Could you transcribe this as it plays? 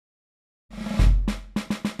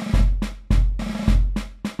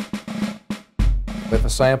If a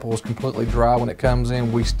sample is completely dry when it comes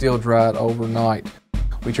in, we still dry it overnight.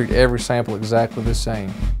 We treat every sample exactly the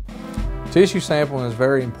same. Tissue sampling is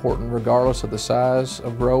very important regardless of the size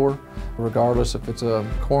of grower, regardless if it's a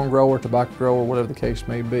corn grower, tobacco grower, whatever the case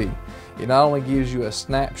may be. It not only gives you a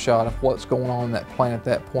snapshot of what's going on in that plant at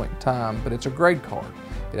that point in time, but it's a grade card.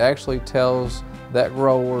 It actually tells that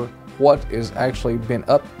grower what is actually been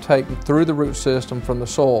uptaken through the root system from the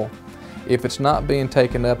soil. If it's not being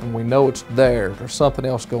taken up and we know it's there's something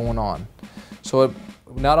else going on. So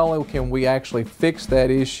not only can we actually fix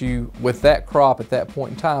that issue with that crop at that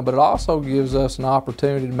point in time, but it also gives us an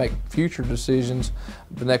opportunity to make future decisions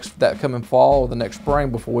that coming fall or the next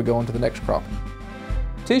spring before we go into the next crop.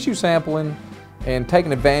 Tissue sampling and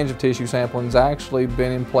taking advantage of tissue sampling has actually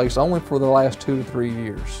been in place only for the last 2 to 3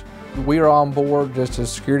 years. We are on board just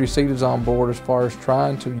as Security Seed is on board as far as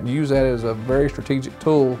trying to use that as a very strategic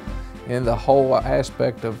tool in the whole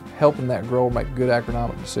aspect of helping that grower make good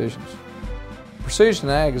agronomic decisions. Precision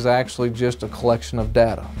ag is actually just a collection of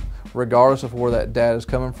data, regardless of where that data is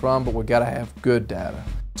coming from, but we've got to have good data.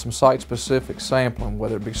 Some site-specific sampling,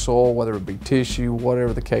 whether it be soil, whether it be tissue,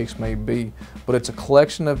 whatever the case may be, but it's a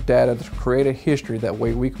collection of data to create a history. That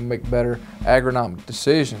way we can make better agronomic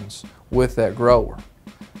decisions with that grower.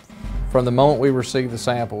 From the moment we receive the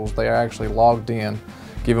samples, they are actually logged in,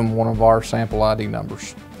 give them one of our sample ID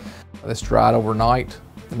numbers. It's dried overnight.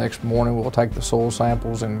 The next morning we'll take the soil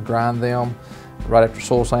samples and grind them. Right after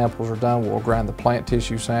soil samples are done, we'll grind the plant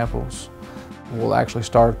tissue samples. We'll actually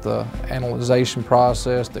start the analyzation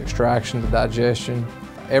process, the extraction, the digestion.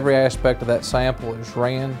 Every aspect of that sample is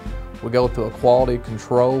ran. We go through a quality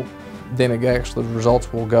control. Then the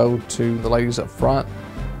results will go to the ladies up front,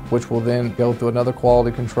 which will then go through another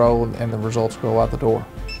quality control, and the results go out the door.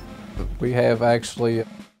 We have actually a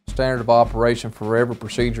standard of operation for every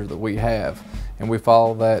procedure that we have, and we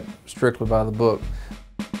follow that strictly by the book.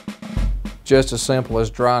 Just as simple as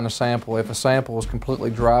drying a sample. If a sample is completely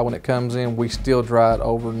dry when it comes in, we still dry it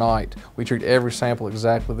overnight. We treat every sample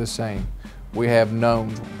exactly the same. We have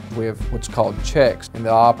knowns. We have what's called checks in the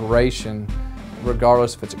operation,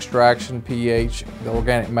 regardless if it's extraction, pH, the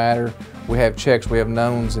organic matter. We have checks, we have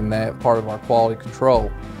knowns in that part of our quality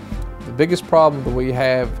control. The biggest problem that we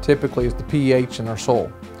have typically is the pH in our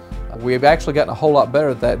soil. We've actually gotten a whole lot better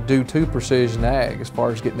at that due to precision ag as far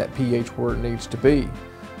as getting that pH where it needs to be,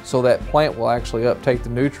 so that plant will actually uptake the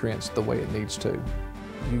nutrients the way it needs to.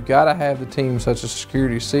 You've got to have the team such as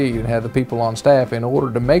Security Seed and have the people on staff in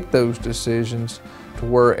order to make those decisions to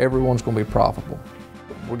where everyone's going to be profitable.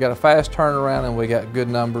 We've got a fast turnaround and we got good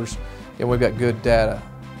numbers and we've got good data.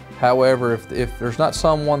 However, if there's not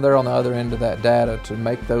someone there on the other end of that data to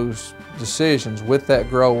make those decisions with that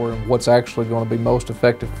grower and what's actually going to be most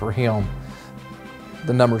effective for him,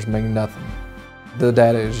 the numbers mean nothing. The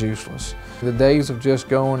data is useless. The days of just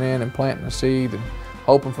going in and planting a seed and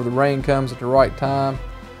hoping for the rain comes at the right time,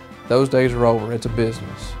 those days are over. It's a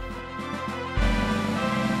business.